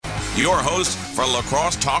your host for La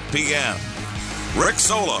Crosse Talk PM, Rick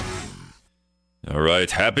Solem. All right,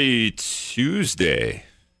 happy Tuesday.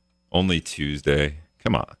 Only Tuesday.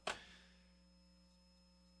 Come on.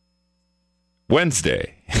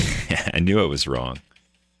 Wednesday. I knew I was wrong.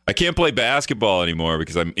 I can't play basketball anymore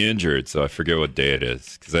because I'm injured, so I forget what day it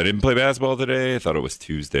is. Because I didn't play basketball today. I thought it was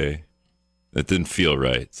Tuesday. That didn't feel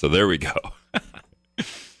right. So there we go.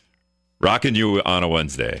 Rocking you on a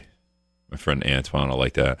Wednesday. My friend Antoine will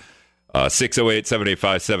like that.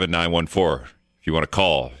 608-785-7914. If you want to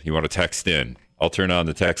call, you want to text in, I'll turn on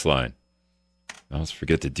the text line. I always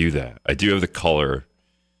forget to do that. I do have the caller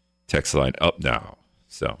text line up now.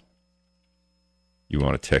 So you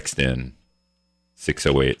want to text in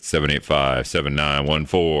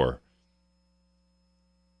 608-785-7914.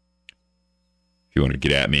 If you want to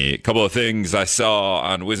get at me, a couple of things I saw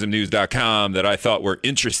on wisdomnews.com that I thought were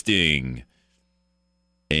interesting.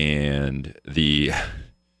 And this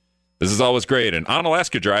is always great. An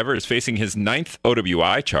Onalaska driver is facing his 9th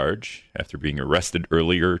OWI charge after being arrested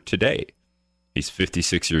earlier today. He's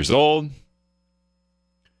 56 years old,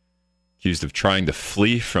 accused of trying to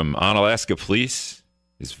flee from Onalaska police.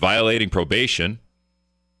 He's violating probation.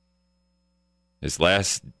 His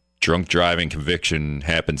last drunk driving conviction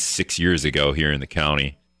happened 6 years ago here in the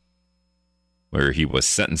county, where he was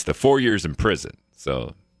sentenced to 4 years in prison.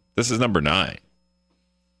 So this is number 9.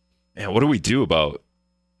 Man, what do we do about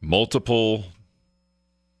multiple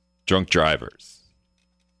drunk drivers?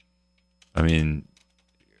 I mean,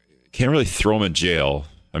 can't really throw him in jail.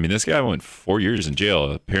 I mean, this guy went 4 years in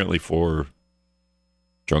jail, apparently for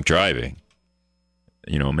drunk driving.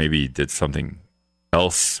 You know, maybe he did something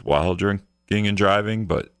else while drinking and driving,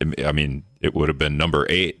 but I mean, it would have been number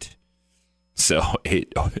 8. So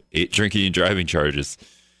eight drinking and driving charges.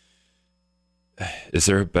 Is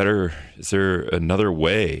there another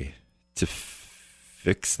way to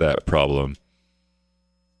fix that problem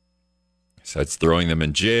besides throwing them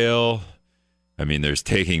in jail? I mean, there's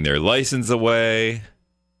taking their license away.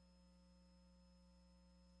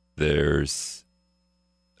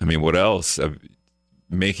 What else?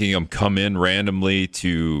 Making them come in randomly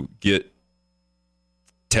to get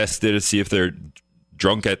tested to see if they're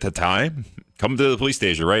drunk at the time. Come to the police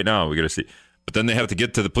station right now. We got to see. But then they have to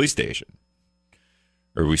get to the police station.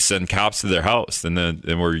 Or we send cops to their house. And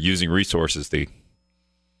then we're using resources to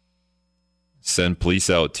send police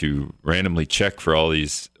out to randomly check for all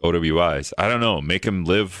these OWIs. I don't know. Make them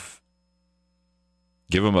live.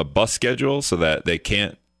 Give them a bus schedule so that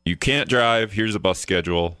you can't drive. Here's a bus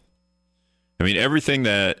schedule. I mean, everything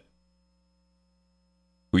that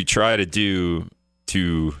we try to do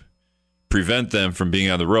to prevent them from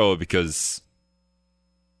being on the road, because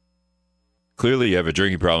clearly you have a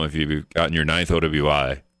drinking problem if you've gotten your 9th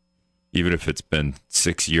OWI, even if it's been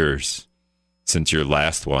 6 years since your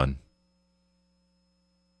last one.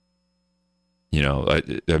 You know,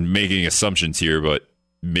 I'm making assumptions here, but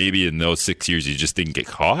maybe in those 6 years you just didn't get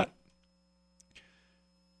caught.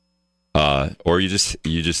 Or you just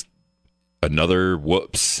another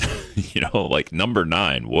whoops, like number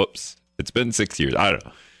 9, whoops. It's been 6 years. I don't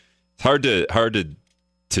know. It's hard to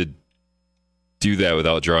do that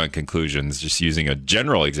without drawing conclusions. Just using a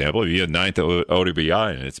general example, if you have 9th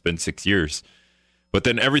OWI and it's been 6 years, but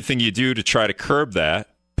then everything you do to try to curb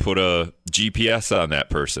that, put a GPS on that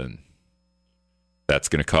person. That's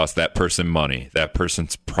going to cost that person money. That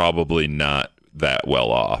person's probably not that well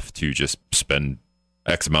off to just spend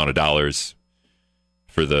X amount of dollars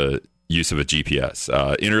for the use of a GPS.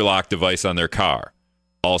 Interlock device on their car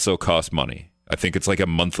also costs money. I think it's like a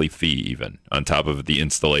monthly fee even on top of the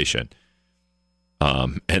installation.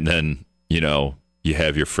 And then, you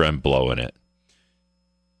have your friend blowing it.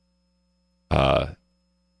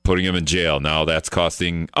 Putting them in jail. Now that's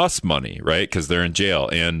costing us money, right? Because they're in jail.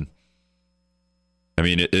 And I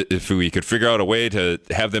mean, if we could figure out a way to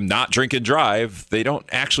have them not drink and drive, they don't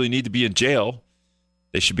actually need to be in jail.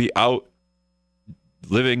 They should be out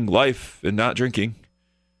living life and not drinking.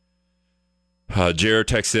 Jared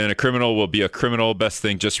texts in, a criminal will be a criminal. Best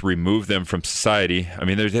thing, just remove them from society. I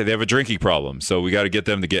mean, they have a drinking problem, so we got to get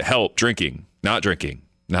them to get help drinking, not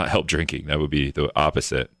help drinking. That would be the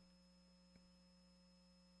opposite.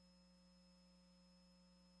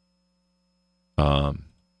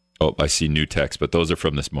 I see new text, but those are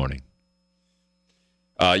from this morning.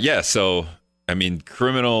 So, I mean,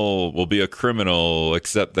 criminal will be a criminal,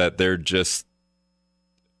 except that they're just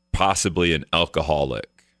possibly an alcoholic.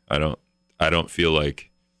 I don't feel like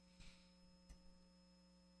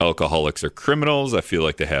alcoholics are criminals. I feel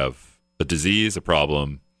like they have a disease, a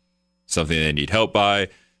problem, something they need help by,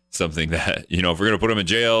 something that, if we're going to put them in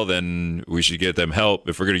jail, then we should get them help.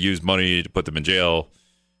 If we're going to use money to put them in jail,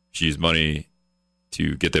 should use money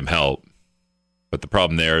to get them help. But the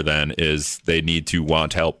problem there then is they need to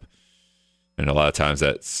want help. And a lot of times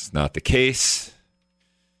that's not the case.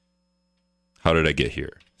 How did I get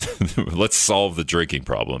here? Let's solve the drinking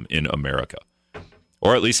problem in America.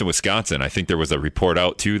 Or at least in Wisconsin. I think there was a report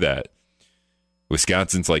out, too, that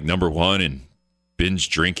Wisconsin's like number one in binge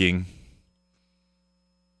drinking.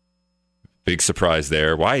 Big surprise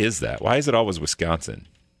there. Why is that? Why is it always Wisconsin?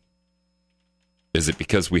 Is it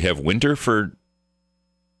because we have winter for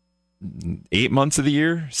 8 months of the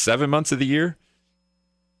year? 7 months of the year?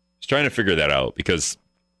 Just trying to figure that out because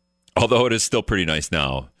although it is still pretty nice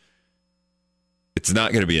now, it's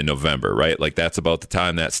not going to be in November, right? Like that's about the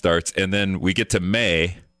time that starts. And then we get to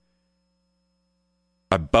May.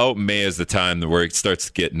 About May is the time where it starts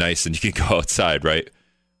to get nice and you can go outside, right?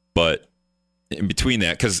 But in between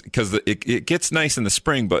that, because it gets nice in the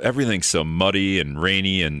spring, but everything's so muddy and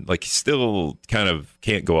rainy and like you still kind of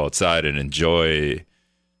can't go outside and enjoy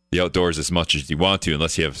the outdoors as much as you want to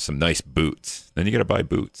unless you have some nice boots. Then you got to buy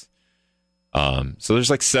boots. So there's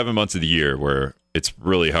like 7 months of the year where it's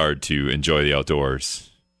really hard to enjoy the outdoors.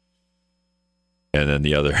 And then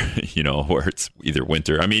the other, where it's either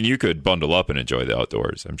winter. I mean, you could bundle up and enjoy the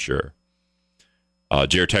outdoors, I'm sure.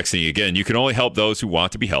 Jared texting again, you can only help those who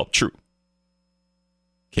want to be helped. True.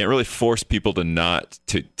 Can't really force people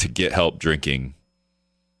to get help drinking.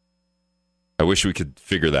 I wish we could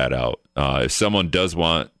figure that out. If someone does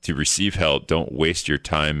want to receive help, don't waste your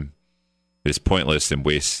time. It is pointless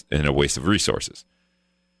and a waste of resources.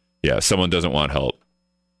 Yeah, if someone doesn't want help,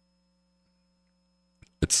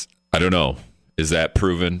 I don't know. Is that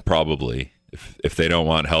proven? Probably. If they don't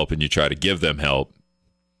want help and you try to give them help,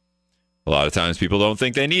 a lot of times people don't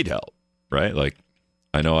think they need help, right? Like,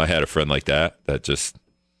 I know I had a friend like that just,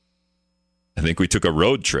 I think we took a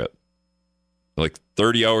road trip, like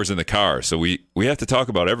 30 hours in the car. So we have to talk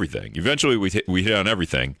about everything. Eventually we hit on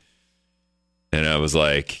everything. And I was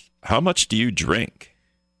like, how much do you drink?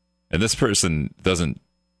 And this person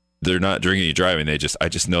they're not drinking and driving. I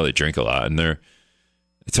just know they drink a lot. And they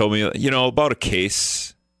told me, about a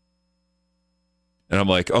case. And I'm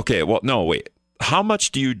like, okay, well, no, wait. How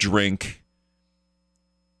much do you drink?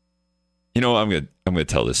 I'm going to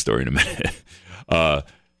tell this story in a minute. A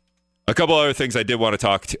couple other things I did want to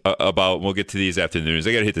talk about. We'll get to these after the news.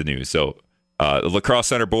 I got to hit the news. So the Lacrosse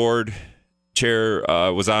Center board chair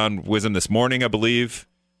was on WISM this morning, I believe.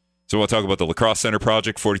 So we'll talk about the Lacrosse Center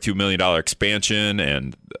project, $42 million expansion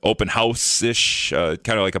and open house-ish, kind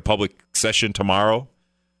of like a public session tomorrow.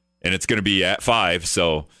 And it's going to be at 5,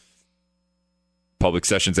 so public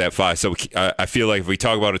session's at 5. So I feel like if we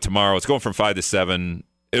talk about it tomorrow, it's going from 5 to 7.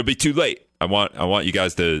 It'll be too late. I want you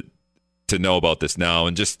guys to know about this now.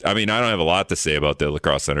 And I don't have a lot to say about the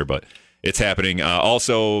Lacrosse Center, but it's happening.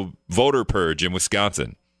 Also, voter purge in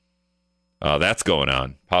Wisconsin. That's going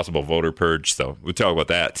on. Possible voter purge. So we'll talk about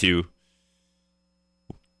that too.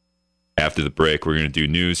 After the break, we're going to do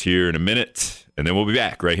news here in a minute, and then we'll be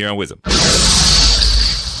back right here on WISM.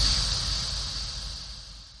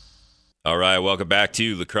 All right, welcome back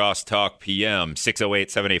to Lacrosse Talk PM,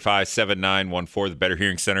 608-785-7914, the Better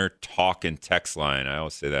Hearing Center talk and text line. I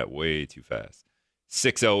always say that way too fast.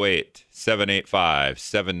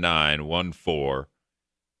 608-785-7914.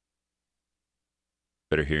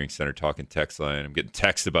 Better Hearing Center talk and text line. I'm getting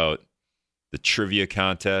text about the trivia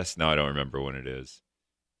contest. Now I don't remember when it is.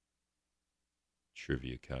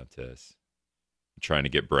 Trivia contest. I'm trying to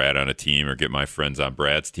get Brad on a team or get my friends on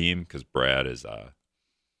Brad's team because Brad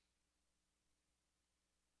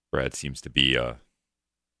seems to be a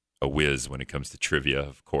whiz when it comes to trivia,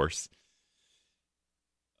 of course.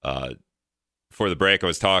 Before the break,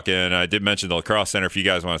 I did mention the Lacrosse Center. If you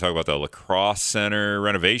guys want to talk about the Lacrosse Center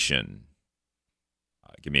renovation,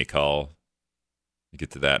 give me a call. We'll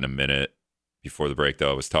get to that in a minute. Before the break,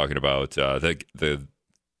 though, I was talking about the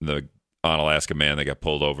Onalaska man that got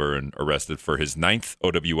pulled over and arrested for his 9th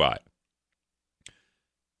OWI.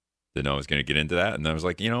 Didn't know I was going to get into that. And I was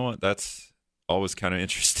like, you know what? That's always kind of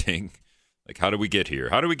interesting. Like, how do we get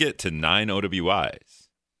here? How do we get to 9 OWIs?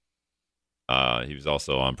 He was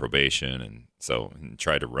also on probation and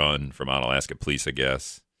tried to run from Onalaska police, I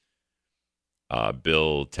guess.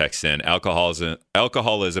 Bill texts in,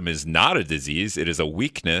 alcoholism is not a disease. It is a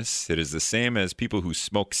weakness. It is the same as people who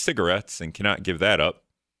smoke cigarettes and cannot give that up.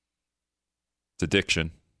 It's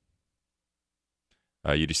addiction.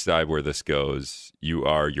 You decide where this goes. You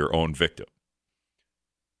are your own victim.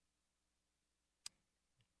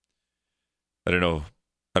 I don't know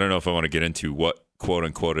if I want to get into what quote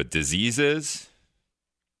unquote a disease is,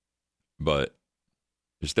 but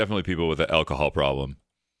there's definitely people with an alcohol problem.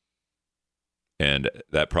 And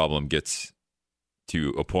that problem gets to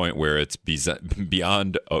a point where it's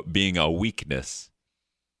beyond being a weakness.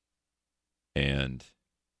 And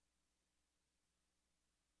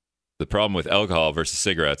the problem with alcohol versus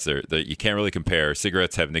cigarettes, that you can't really compare.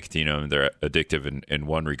 Cigarettes have nicotine in them. They're addictive in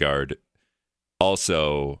one regard.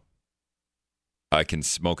 Also, I can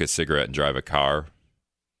smoke a cigarette and drive a car.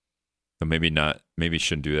 But maybe not. Maybe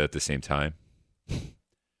shouldn't do that at the same time.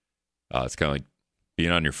 It's kind of like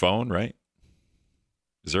being on your phone, right?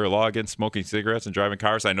 Is there a law against smoking cigarettes and driving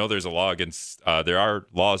cars? I know there's a law against. There are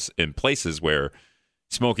laws in places where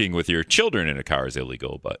smoking with your children in a car is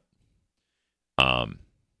illegal, but I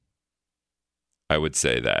would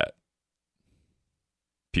say that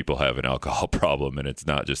people have an alcohol problem, and it's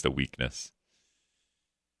not just a weakness.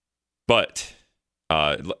 But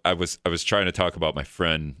I was trying to talk about my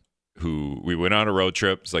friend who we went on a road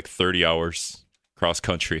trip. It's like 30 hours cross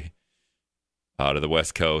country out of the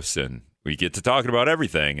West Coast, and we get to talking about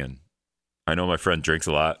everything. And I know my friend drinks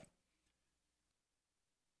a lot.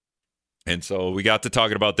 And so we got to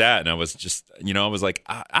talking about that, and I was just, I was like,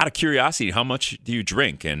 out of curiosity, how much do you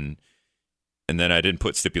drink? And then I didn't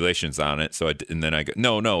put stipulations on it. And then I go,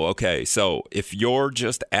 no, okay. So if you're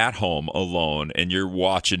just at home alone and you're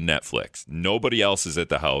watching Netflix, nobody else is at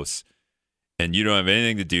the house, and you don't have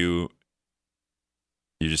anything to do,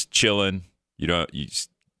 you're just chilling. You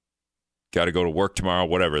just got to go to work tomorrow,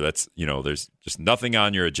 whatever. That's, there's just nothing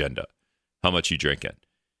on your agenda. How much you drinking?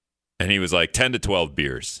 And he was like 10 to 12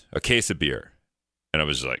 beers, a case of beer. And I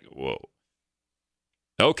was just like, whoa.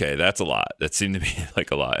 Okay, that's a lot. That seemed to be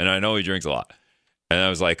like a lot. And I know he drinks a lot. And I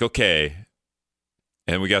was like, okay.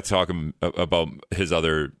 And we got talking about his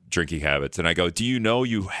other drinking habits. And I go, do you know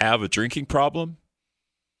you have a drinking problem?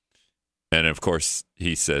 And of course,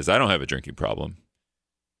 he says, I don't have a drinking problem.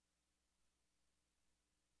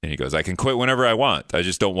 And he goes, I can quit whenever I want. I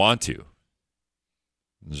just don't want to.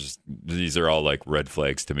 These are all like red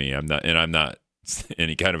flags to me. I'm not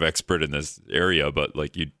any kind of expert in this area, but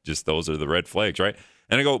like those are the red flags, right?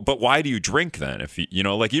 And I go, but why do you drink then? If you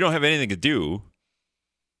don't have anything to do.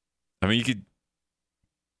 I mean,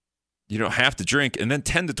 you don't have to drink. And then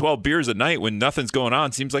 10 to 12 beers a night when nothing's going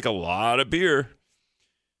on seems like a lot of beer.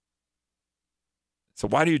 So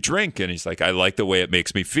why do you drink? And he's like, I like the way it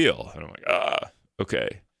makes me feel. And I'm like,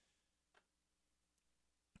 okay.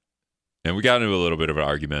 And we got into a little bit of an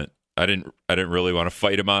argument. I didn't really want to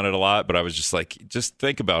fight him on it a lot, but I was just like, just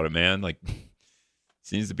think about it, man. Like,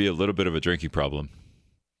 seems to be a little bit of a drinking problem.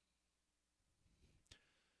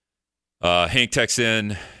 Hank texts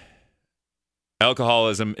in,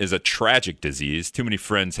 alcoholism is a tragic disease. Too many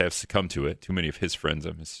friends have succumbed to it. Too many of his friends,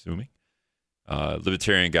 I'm assuming.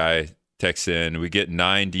 Libertarian guy texts in, we get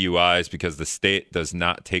 9 DUIs because the state does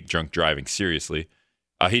not take drunk driving seriously.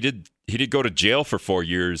 He did go to jail for 4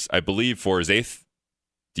 years, I believe, for his 8th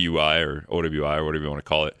DUI or OWI or whatever you want to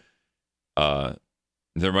call it.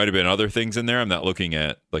 There might have been other things in there. I'm not looking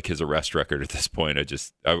at like his arrest record at this point.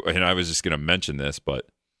 I was just going to mention this, but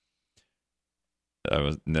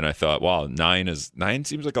and then I thought, wow, 9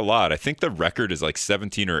 seems like a lot. I think the record is like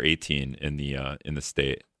 17 or 18 in the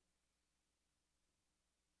state.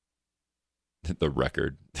 The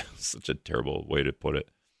record, such a terrible way to put it.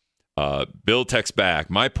 Bill texts back,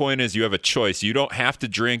 my point is you have a choice. You don't have to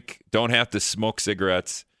drink, don't have to smoke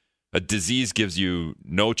cigarettes. A disease gives you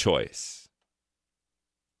no choice.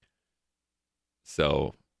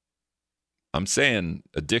 So I'm saying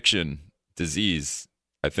addiction, disease,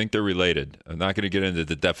 I think they're related. I'm not going to get into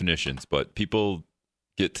the definitions, but people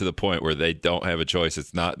get to the point where they don't have a choice.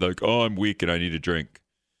 It's not like, oh, I'm weak and I need to drink.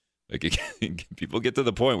 Like people get to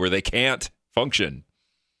the point where they can't function.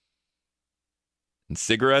 And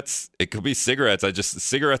cigarettes, it could be cigarettes.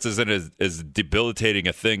 Cigarettes isn't as debilitating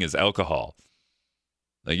a thing as alcohol.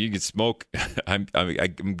 Like you could smoke, I'm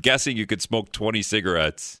guessing you could smoke 20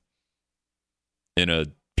 cigarettes in a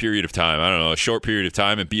period of time. I don't know, a short period of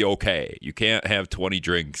time and be okay. You can't have 20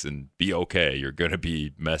 drinks and be okay. You're going to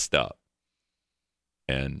be messed up.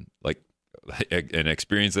 And like, and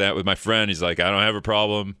experience that with my friend. He's like, I don't have a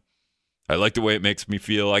problem. I like the way it makes me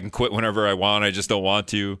feel. I can quit whenever I want. I just don't want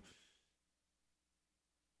to.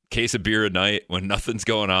 Case of beer a night when nothing's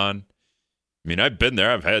going on. I mean, I've been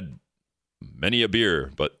there. I've had many a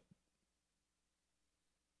beer, but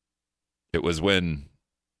it was when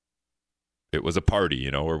it was a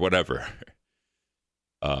party, or whatever.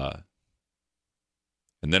 And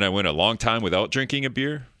then I went a long time without drinking a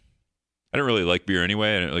beer. I didn't really like beer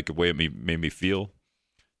anyway. I didn't like the way it made me feel.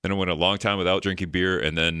 Then I went a long time without drinking beer,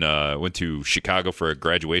 and then went to Chicago for a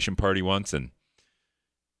graduation party once, and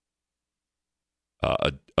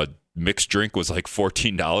a mixed drink was like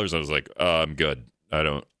 $14. I was like, I'm good. I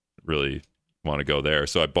don't really want to go there.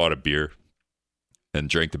 So I bought a beer. and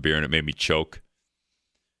drank the beer, and it made me choke,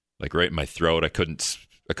 like right in my throat. I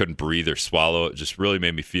couldn't breathe or swallow. It just really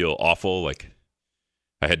made me feel awful. Like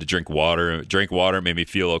I had to drink water. Drink water made me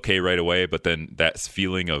feel okay right away, but then that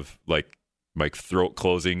feeling of like my throat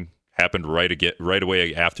closing happened right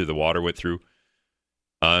away after the water went through.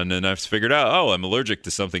 And then I've figured out, oh, I'm allergic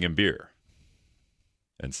to something in beer.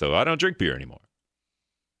 And so I don't drink beer anymore.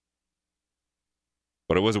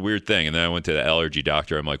 But it was a weird thing. And then I went to the allergy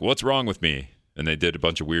doctor. I'm like, what's wrong with me? And they did a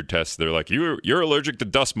bunch of weird tests. They're like, you're allergic to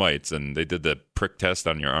dust mites. And they did the prick test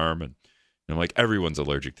on your arm. And I'm like, everyone's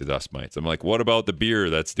allergic to dust mites. I'm like, what about the beer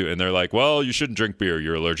that's doing? And they're like, well, you shouldn't drink beer.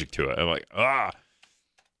 You're allergic to it. I'm like,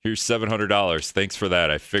 here's $700. Thanks for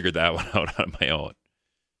that. I figured that one out on my own.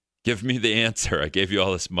 Give me the answer. I gave you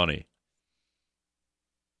all this money.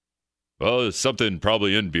 Well, there's something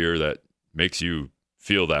probably in beer that makes you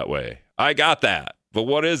feel that way. I got that. But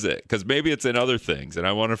what is it? Because maybe it's in other things, and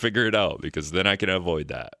I want to figure it out because then I can avoid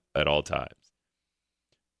that at all times.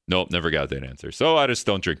 Nope, never got that answer. So I just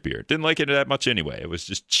don't drink beer. Didn't like it that much anyway. It was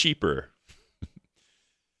just cheaper.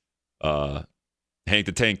 Hank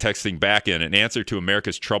the Tank texting back in, an answer to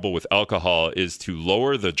America's trouble with alcohol is to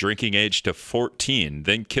lower the drinking age to 14.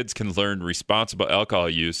 Then kids can learn responsible alcohol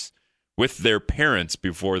use with their parents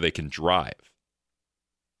before they can drive.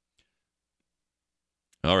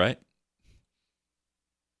 All right.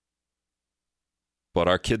 But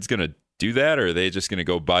are kids going to do that, or are they just going to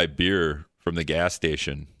go buy beer from the gas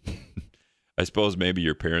station? I suppose maybe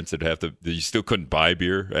your parents would have to, you still couldn't buy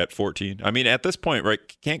beer at 14. I mean, at this point, right,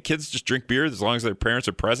 can't kids just drink beer as long as their parents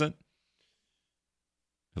are present?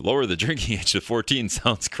 Lower the drinking age to 14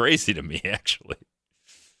 sounds crazy to me, actually.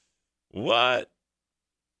 What?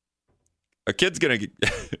 A kid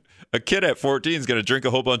at 14 is going to drink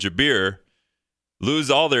a whole bunch of beer,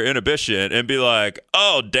 lose all their inhibition, and be like,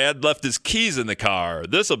 oh, dad left his keys in the car.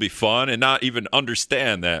 This will be fun, and not even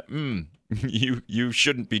understand that, you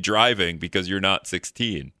shouldn't be driving because you're not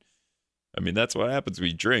 16. I mean, that's what happens when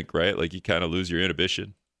you drink, right? Like, you kind of lose your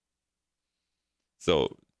inhibition.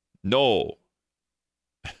 So, no.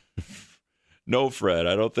 No, Fred,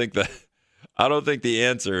 I don't think the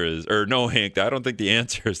answer is, or no, Hank, I don't think the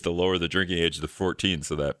answer is to lower the drinking age to 14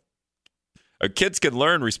 so that kids can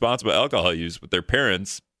learn responsible alcohol use with their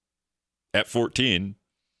parents at 14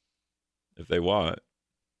 if they want,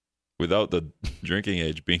 without the drinking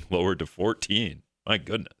age being lowered to 14. My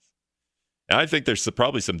goodness. And I think there's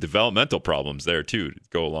probably some developmental problems there, too, to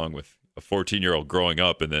go along with a 14-year-old growing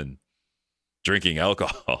up and then drinking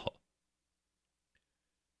alcohol.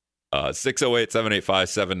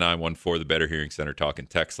 608-785-7914, the Better Hearing Center talking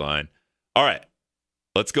text line. All right,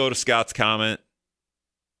 let's go to Scott's comment.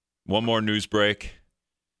 One more news break.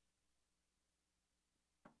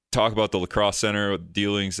 Talk about the lacrosse center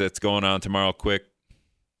dealings that's going on tomorrow quick.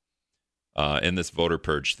 In this voter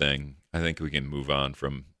purge thing, I think we can move on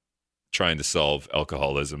from trying to solve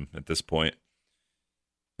alcoholism at this point.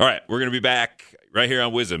 All right, we're going to be back right here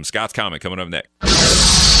on Wisdom. Scott's comment coming up next.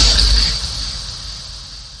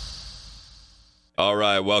 All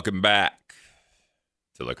right, welcome back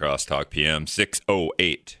to Lacrosse Talk PM,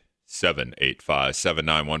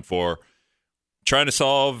 608-785-7914. Trying to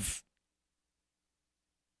solve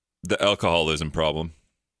the alcoholism problem.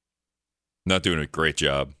 Not doing a great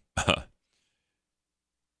job.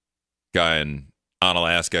 Guy in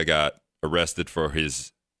Onalaska got arrested for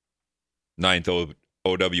his 9th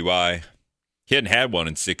OWI. He hadn't had one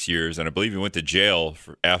in 6 years, and I believe he went to jail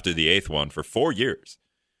after the 8th one for 4 years.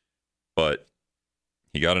 But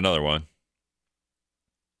he got another one.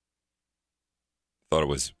 Thought it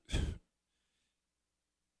was,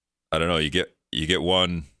 I don't know, you get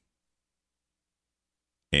one,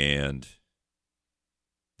 and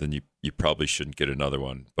then you probably shouldn't get another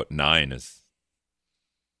one. But 9 is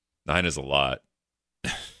a lot,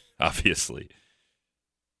 obviously.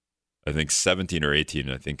 I think 17 or 18,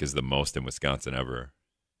 I think, is the most in Wisconsin ever,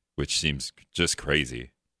 which seems just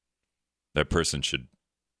crazy. That person should,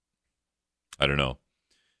 I don't know.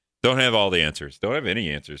 Don't have all the answers. Don't have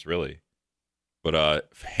any answers, really. But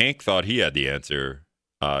Hank thought he had the answer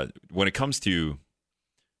when it comes to,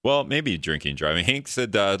 well, maybe drinking, driving. Hank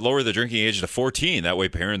said lower the drinking age to 14. That way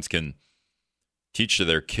parents can teach to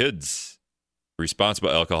their kids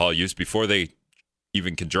responsible alcohol use before they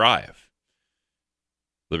even can drive.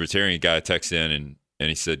 Libertarian guy texts in and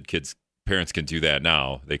he said parents can do that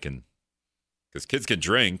now. They can, because kids can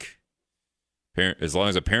drink as long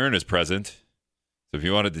as a parent is present. So if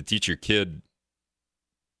you wanted to teach your kid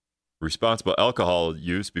responsible alcohol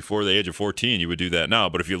use before the age of 14, you would do that now.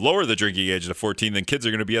 But if you lower the drinking age to 14, then kids are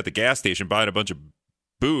going to be at the gas station buying a bunch of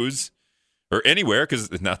booze, or anywhere, because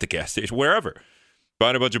it's not the gas station, wherever,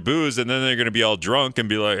 find a bunch of booze, and then they're going to be all drunk and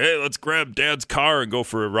be like, hey, let's grab Dad's car and go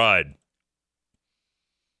for a ride.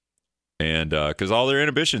 And because all their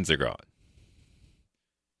inhibitions are gone.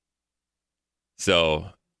 So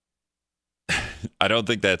I don't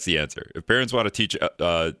think that's the answer. If parents want to teach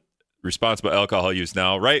responsible alcohol use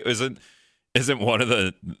now, right? Isn't one of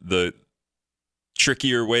the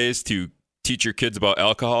trickier ways to teach your kids about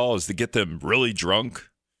alcohol is to get them really drunk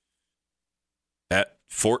at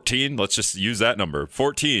 14? Let's just use that number.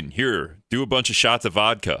 14, here, do a bunch of shots of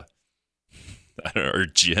vodka or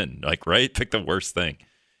gin, like, right? Pick the worst thing.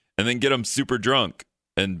 And then get them super drunk.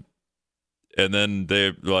 And then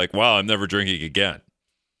they're like, wow, I'm never drinking again.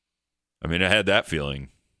 I mean, I had that feeling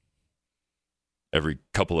every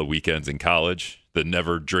couple of weekends in college, the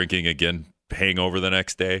never drinking again hangover the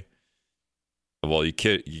next day. Well, you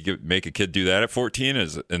make a kid do that at 14,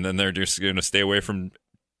 and then they're just going to stay away from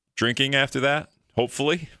drinking after that,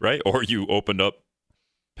 hopefully, right? Or you opened up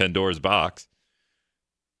Pandora's box.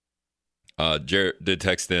 Jared did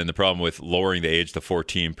text in, the problem with lowering the age to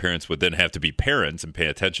 14, parents would then have to be parents and pay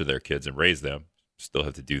attention to their kids and raise them. Still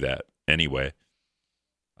have to do that anyway.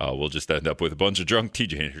 We'll just end up with a bunch of drunk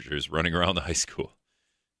teenagers running around the high school.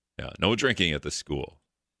 Yeah, no drinking at the school,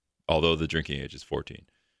 although the drinking age is 14.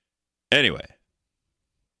 Anyway,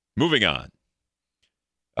 moving on.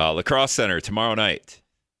 La Crosse Center tomorrow night.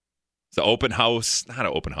 It's an open house, not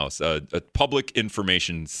an open house, a public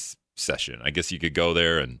information session. I guess you could go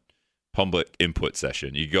there and public input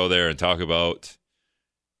session. You go there and talk about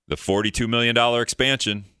the $42 million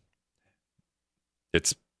expansion.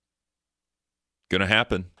 It's going to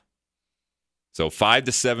happen. So 5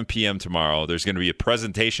 to 7 p.m. tomorrow, there's going to be a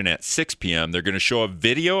presentation at 6 p.m. They're going to show a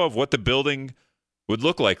video of what the building would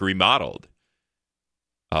look like remodeled.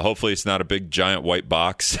 Hopefully it's not a big giant white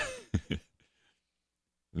box. I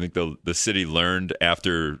think the city learned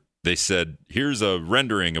after they said, here's a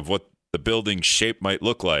rendering of what the building shape might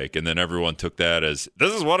look like. And then everyone took that as,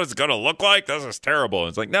 this is what it's going to look like? This is terrible. And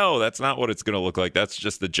it's like, no, that's not what it's going to look like. That's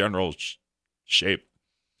just the general shape.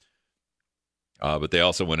 But they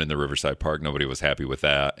also went in the Riverside Park. Nobody was happy with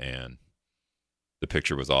that. And the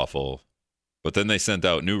picture was awful. But then they sent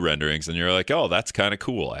out new renderings. And you're like, oh, that's kind of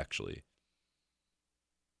cool, actually.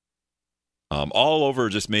 All over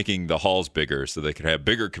just making the halls bigger so they could have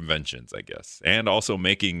bigger conventions, I guess. And also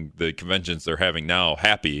making the conventions they're having now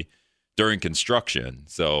happy during construction.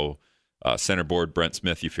 So Center Board Brent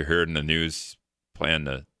Smith, if you heard in the news, plan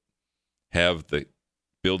to have the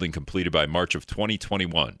building completed by March of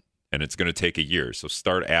 2021. And it's going to take a year. So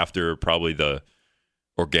start after probably the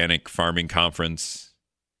Organic Farming Conference,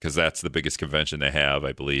 because that's the biggest convention they have,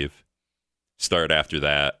 I believe. Start after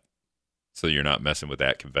that so you're not messing with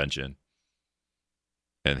that convention.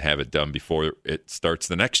 And have it done before it starts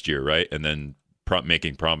the next year, right? And then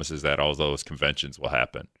making promises that all those conventions will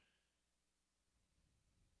happen.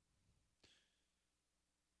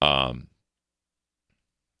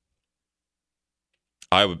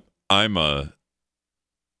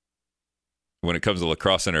 When it comes to La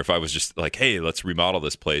Crosse Center, if I was just like, hey, let's remodel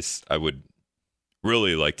this place, I would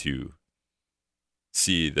really like to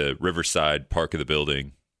see the Riverside Park of the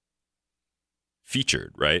building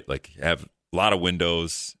featured, right? Like have a lot of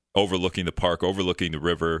windows overlooking the park, overlooking the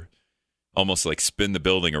river, almost like spin the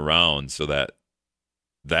building around so that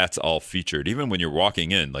that's all featured. Even when you're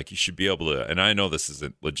walking in, like you should be able to, and I know this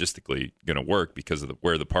isn't logistically going to work because of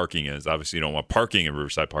where the parking is. Obviously, you don't want parking in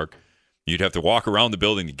Riverside Park. You'd have to walk around the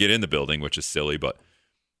building to get in the building, which is silly. But,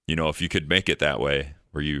 you know, if you could make it that way,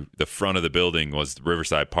 where the front of the building was the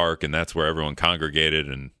Riverside Park and that's where everyone congregated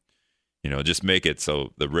and, you know, just make it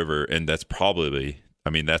so the river, and that's probably,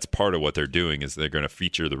 I mean, that's part of what they're doing is they're going to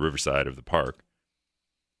feature the Riverside of the park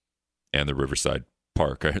and the Riverside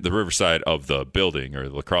Park, the Riverside of the building or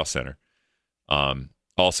the La Crosse Center.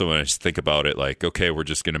 Also, when I just think about it, like, okay, we're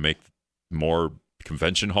just going to make more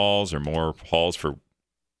convention halls or more halls for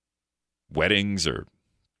weddings, or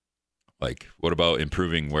like, what about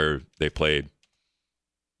improving where they play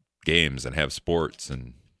games and have sports,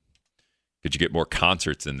 and could you get more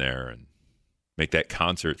concerts in there and make that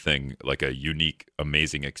concert thing like a unique,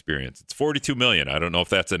 amazing experience? It's $42 million. I don't know if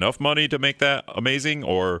that's enough money to make that amazing,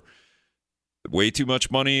 or way too much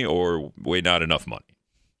money, or way not enough money.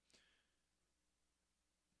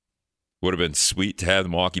 Would have been sweet to have the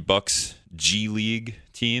Milwaukee Bucks G League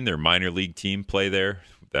team, their minor league team, play there.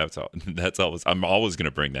 That's always, I'm always going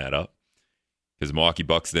to bring that up, because Milwaukee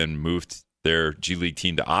Bucks then moved their G League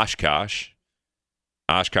team to Oshkosh.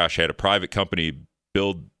 Oshkosh had a private company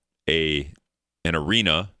build an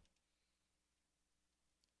arena,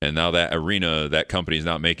 and now that company is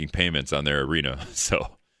not making payments on their arena.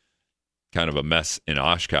 So kind of a mess in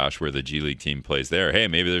Oshkosh where the G League team plays there. Hey,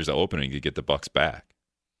 maybe there's an opening to get the Bucks back.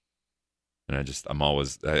 And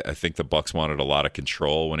I think the Bucks wanted a lot of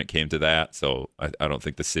control when it came to that. So I don't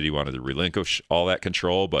think the city wanted to relinquish all that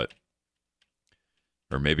control,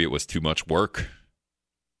 or maybe it was too much work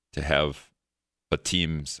to have a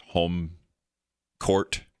team's home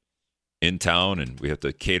court in town and we have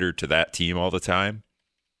to cater to that team all the time.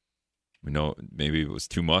 We know maybe it was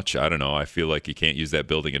too much. I don't know. I feel like you can't use that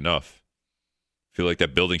building enough. I feel like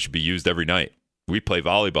that building should be used every night. We play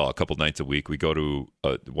volleyball a couple nights a week. We go to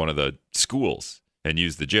one of the schools and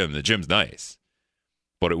use the gym. The gym's nice.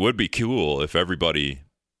 But it would be cool if everybody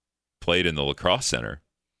played in the lacrosse center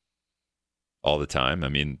all the time. I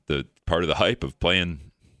mean, the part of the hype of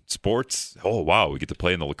playing sports, oh, wow, we get to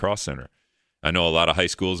play in the lacrosse center. I know a lot of high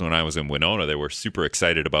schools when I was in Winona, they were super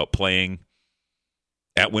excited about playing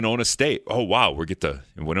at Winona State. Oh, wow,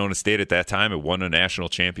 Winona State at that time, it won a national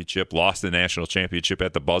championship, lost the national championship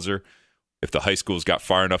at the buzzer. If the high schools got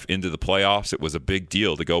far enough into the playoffs, it was a big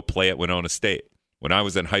deal to go play at Winona State. When I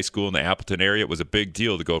was in high school in the Appleton area, it was a big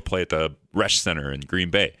deal to go play at the Resch Center in Green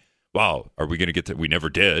Bay. Wow, are we going to get to? We never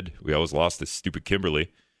did. We always lost to stupid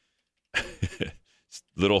Kimberly.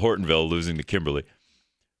 Little Hortonville losing to Kimberly.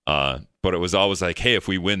 But it was always like, hey, if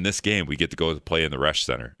we win this game, we get to go play in the Resch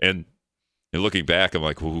Center. And looking back, I'm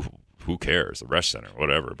like, who cares? The Resch Center,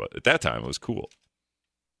 whatever. But at that time, it was cool.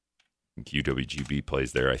 I think UWGB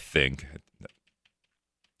plays there, I think.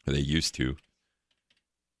 They used to.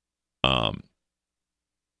 And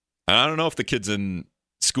I don't know if the kids in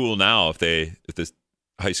school now, if the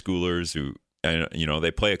high schoolers who,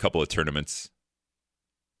 they play a couple of tournaments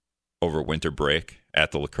over winter break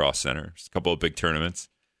at the lacrosse center. There's a couple of big tournaments.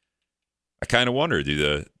 I kind of wonder,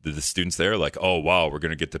 do the students there like, oh, wow, we're going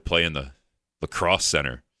to get to play in the lacrosse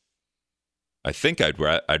center? I think I'd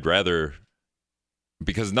rather,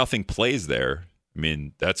 because nothing plays there. I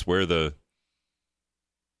mean, that's where the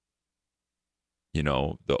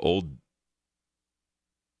old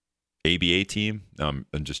ABA team, I'm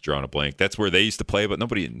just drawing a blank. That's where they used to play, but no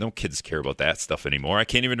kids care about that stuff anymore. I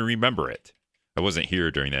can't even remember it. I wasn't here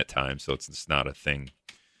during that time, so it's not a thing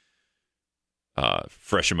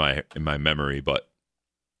fresh in my memory. But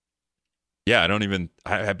yeah,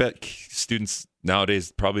 I bet students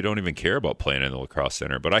nowadays probably don't even care about playing in the lacrosse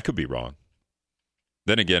center, but I could be wrong.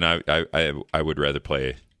 Then again, I would rather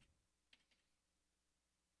play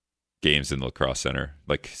games in the lacrosse center,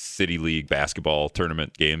 like City League basketball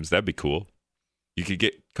tournament games. That'd be cool. You could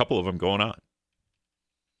get a couple of them going on.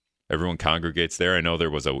 Everyone congregates there. I know there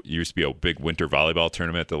used to be a big winter volleyball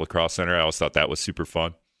tournament at the lacrosse center. I always thought that was super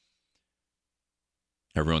fun.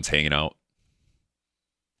 Everyone's hanging out.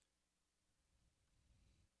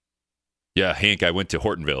 Yeah, Hank, I went to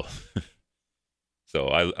Hortonville. So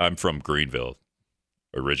I'm from Greenville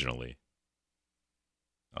originally.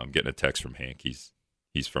 I'm getting a text from Hank. He's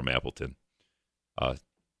from Appleton. Go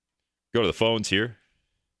to the phones here.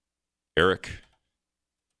 Eric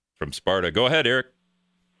from Sparta. Go ahead, Eric.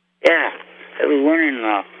 Yeah, I was wondering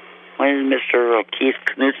when is Mr. Keith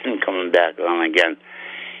Knutson coming back on again?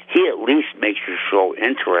 He at least makes your show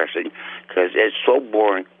interesting because it's so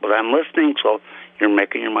boring. But I'm listening, so you're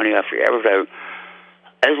making your money off your advertising.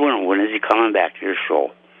 I was wondering, when is he coming back to your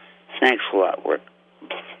show? Thanks a lot, Rick.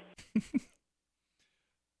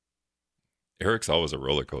 Eric's always a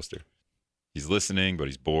roller coaster. He's listening, but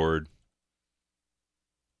he's bored.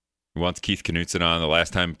 He wants Keith Knutson on. The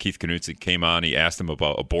last time Keith Knutson came on, he asked him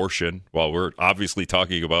about abortion. While we're obviously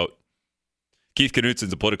talking about Keith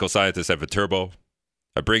Knutson's a political scientist at Viterbo.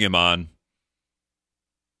 I bring him on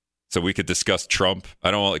so we could discuss Trump.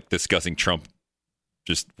 I don't like discussing Trump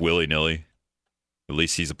just willy-nilly. At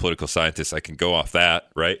least he's a political scientist. I can go off that,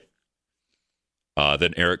 right?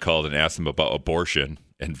 Then Eric called and asked him about abortion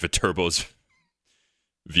and Viterbo's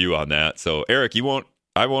view on that. So, Eric, I'm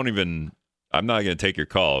not going to take your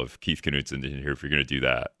call if Keith Knutson isn't here if you're going to do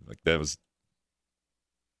that. Like, that was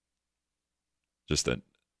just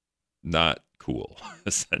not cool,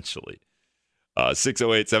 essentially.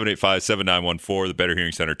 608-785-7914, the Better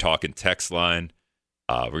Hearing Center talk and text line.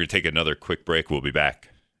 We're going to take another quick break. We'll be back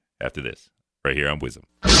after this, right here on Wisdom.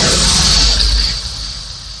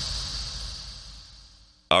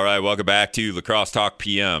 All right, welcome back to Lacrosse Talk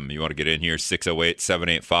PM. You want to get in here,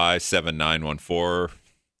 608-785-7914.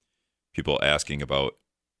 People asking about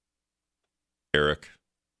Eric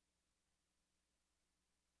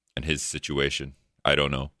and his situation. I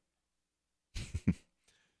don't know.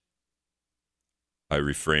 I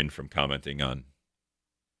refrained from commenting on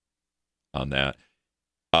that.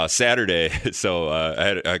 Saturday, so I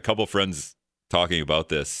had a couple friends talking about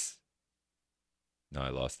this No, I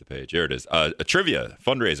lost the page. Here it is. A trivia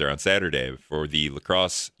fundraiser on Saturday for the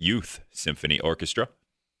Lacrosse Youth Symphony Orchestra.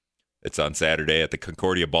 It's on Saturday at the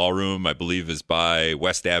Concordia Ballroom, I believe is by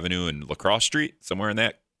West Avenue and Lacrosse Street, somewhere in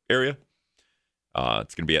that area.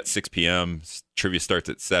 It's going to be at 6 p.m. Trivia starts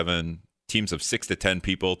at 7. Teams of 6 to 10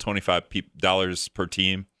 people, $25 per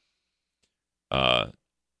team.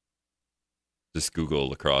 Just Google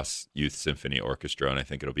Lacrosse Youth Symphony Orchestra, and I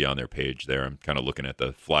think it'll be on their page there. I'm kind of looking at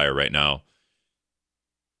the flyer right now.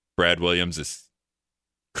 Brad Williams is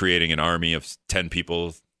creating an army of 10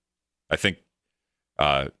 people. I think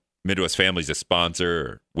Midwest Family's a sponsor,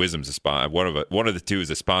 or Wisdom's a sponsor. One of the two is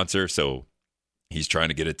a sponsor, so he's trying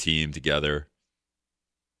to get a team together.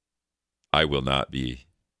 I will not be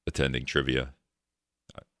attending trivia.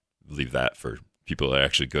 I leave that for people that are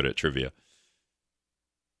actually good at trivia.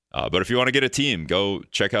 But if you want to get a team, go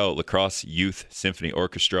check out Lacrosse Youth Symphony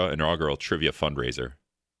Orchestra inaugural trivia fundraiser.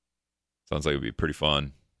 Sounds like it would be pretty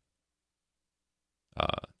fun.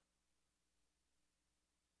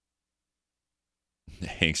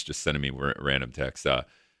 Hank's just sending me random text. I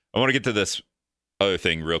want to get to this other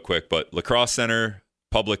thing real quick, but Lacrosse Center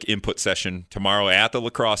public input session tomorrow at the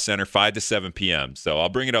Lacrosse Center, 5 to 7 p.m. So I'll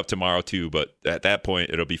bring it up tomorrow too, but at that point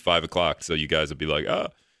it'll be 5 o'clock. So you guys will be like, oh.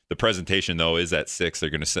 The presentation though is at 6. They're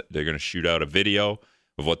gonna shoot out a video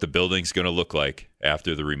of what the building's gonna look like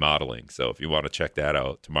after the remodeling. So if you want to check that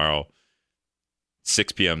out tomorrow,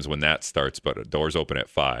 6 p.m. is when that starts, but doors open at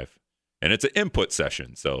 5, and it's an input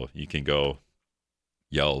session, so you can go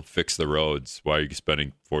yell, "Fix the roads! Why are you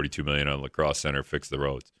spending $42 million on Lacrosse Center? Fix the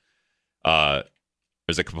roads!"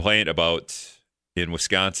 There's a complaint about in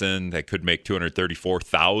Wisconsin that could make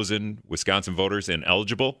 234,000 Wisconsin voters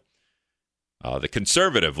ineligible. The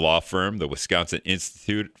conservative law firm, the Wisconsin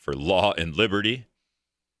Institute for Law and Liberty,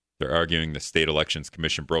 they're arguing the state elections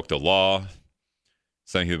commission broke the law.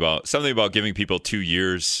 Something about giving people 2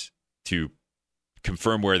 years to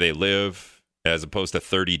confirm where they live as opposed to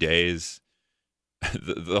 30 days.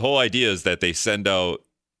 The whole idea is that they send out,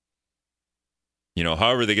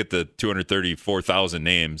 however they get the 234,000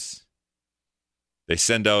 names, they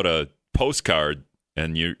send out a postcard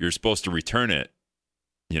and you're supposed to return it.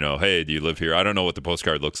 Hey, do you live here? I don't know what the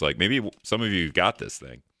postcard looks like. Maybe some of you got this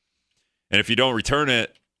thing. And if you don't return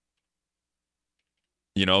it,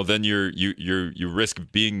 then you risk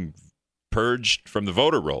being purged from the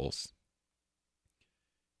voter rolls.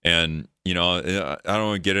 And, I don't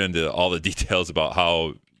want to get into all the details about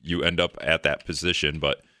how you end up at that position,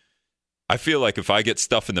 but I feel like if I get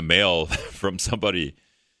stuff in the mail from somebody,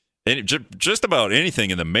 and just about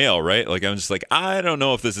anything in the mail, right? Like, I'm just like, I don't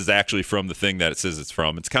know if this is actually from the thing that it says it's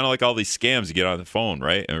from. It's kind of like all these scams you get on the phone,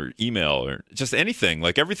 right? Or email or just anything.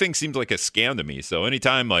 Like, everything seems like a scam to me. So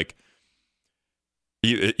anytime, like,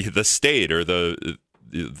 the state or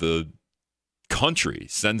the country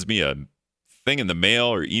sends me a thing in the mail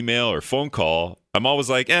or email or phone call, I'm always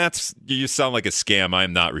like, you sound like a scam.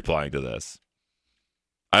 I'm not replying to this.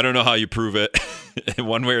 I don't know how you prove it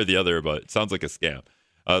one way or the other, but it sounds like a scam.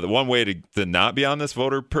 The one way to not be on this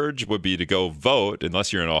voter purge would be to go vote,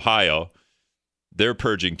 unless you're in Ohio. They're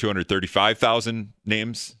purging 235,000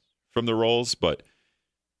 names from the rolls, but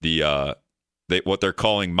what they're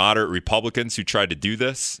calling moderate Republicans who tried to do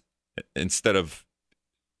this, instead of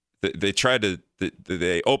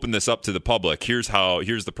they open this up to the public. Here's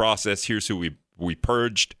the process. Here's who we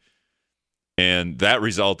purged. And that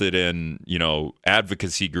resulted in,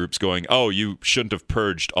 advocacy groups going, oh, you shouldn't have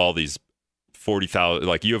purged all these 40,000,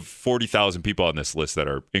 like you have 40,000 people on this list that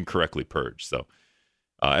are incorrectly purged. So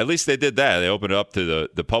at least they did that. They opened it up to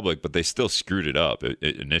the public, but they still screwed it up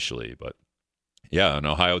initially. But yeah, in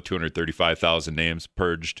Ohio, 235,000 names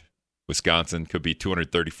purged. Wisconsin could be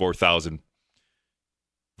 234,000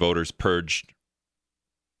 voters purged.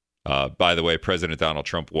 By the way, President Donald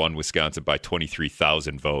Trump won Wisconsin by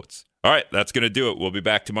 23,000 votes. All right, that's going to do it. We'll be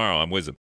back tomorrow. I'm Wisdom.